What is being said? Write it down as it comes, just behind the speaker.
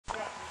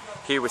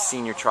here with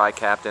senior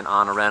tri-captain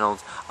Anna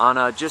Reynolds.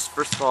 Anna, just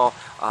first of all,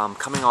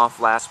 coming off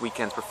last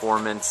weekend's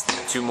performance,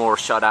 2 more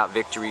shutout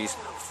victories,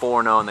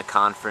 4-0 in the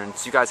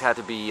conference. You guys had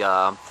to be,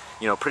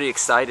 pretty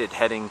excited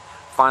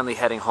finally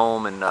heading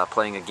home and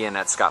playing again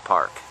at Scott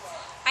Park.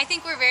 I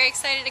think we're very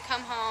excited to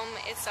come home.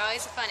 It's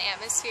always a fun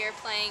atmosphere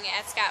playing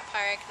at Scott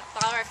Park,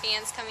 with all of our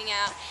fans coming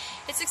out.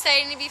 It's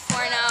exciting to be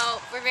 4-0.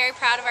 We're very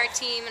proud of our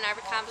team and our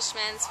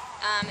accomplishments.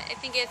 I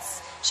think it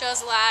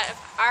shows a lot of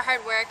our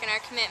hard work and our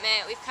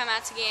commitment. We've come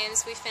out to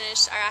games, we've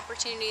finished our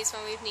opportunities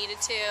when we've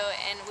needed to,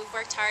 and we've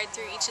worked hard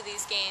through each of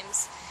these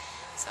games.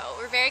 So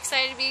we're very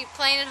excited to be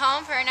playing at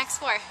home for our next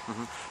 4.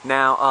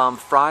 Now,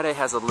 Friday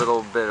has a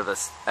little bit of an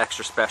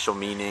extra special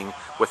meaning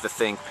with the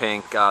Think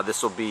Pink.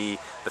 This will be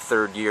the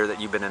 3rd year that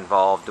you've been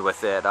involved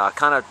with it.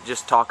 Kind of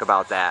just talk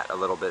about that a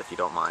little bit, if you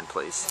don't mind,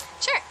 please.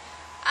 Sure.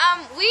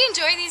 We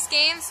enjoy these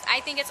games. I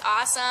think it's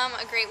awesome,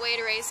 a great way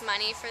to raise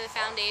money for the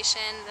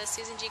foundation, the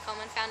Susan G.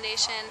 Komen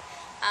Foundation.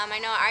 I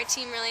know our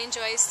team really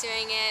enjoys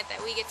doing it,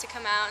 that we get to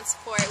come out and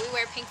support. We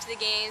wear pink to the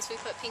games, we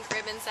put pink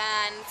ribbons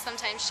on,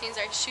 sometimes change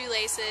our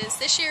shoelaces.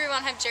 This year we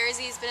won't have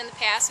jerseys, but in the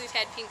past we've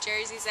had pink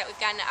jerseys that we've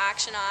gotten to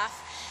auction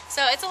off.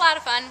 So it's a lot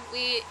of fun.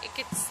 It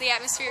gets the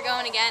atmosphere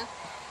going again.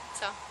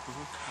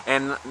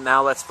 And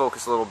now let's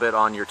focus a little bit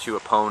on your 2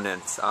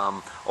 opponents.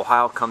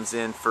 Ohio comes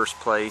in first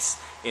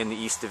place in the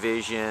East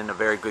Division, a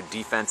very good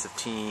defensive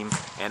team,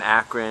 and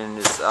Akron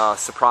is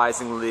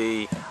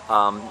surprisingly,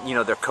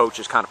 their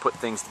coaches kind of put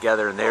things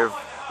together, and they've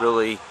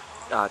really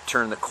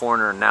turned the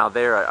corner, and now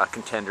they're a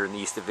contender in the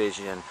East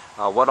Division.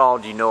 What all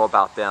do you know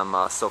about them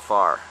so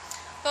far?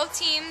 Both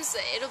teams,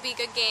 it'll be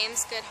good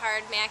games, good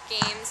hard MAC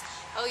games.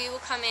 OU will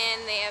come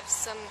in, they have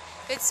some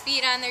good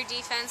speed on their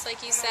defense,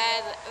 like you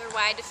said, they're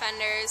wide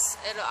defenders.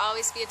 It'll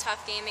always be a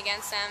tough game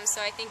against them,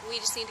 so I think we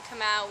just need to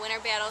come out, win our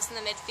battles in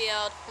the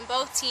midfield. From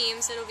both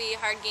teams, it'll be a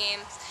hard game.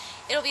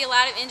 It'll be a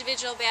lot of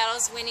individual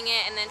battles, winning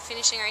it, and then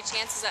finishing our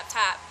chances up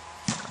top.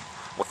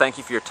 Well, thank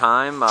you for your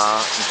time.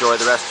 Enjoy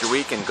the rest of your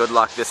week, and good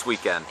luck this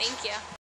weekend. Thank you.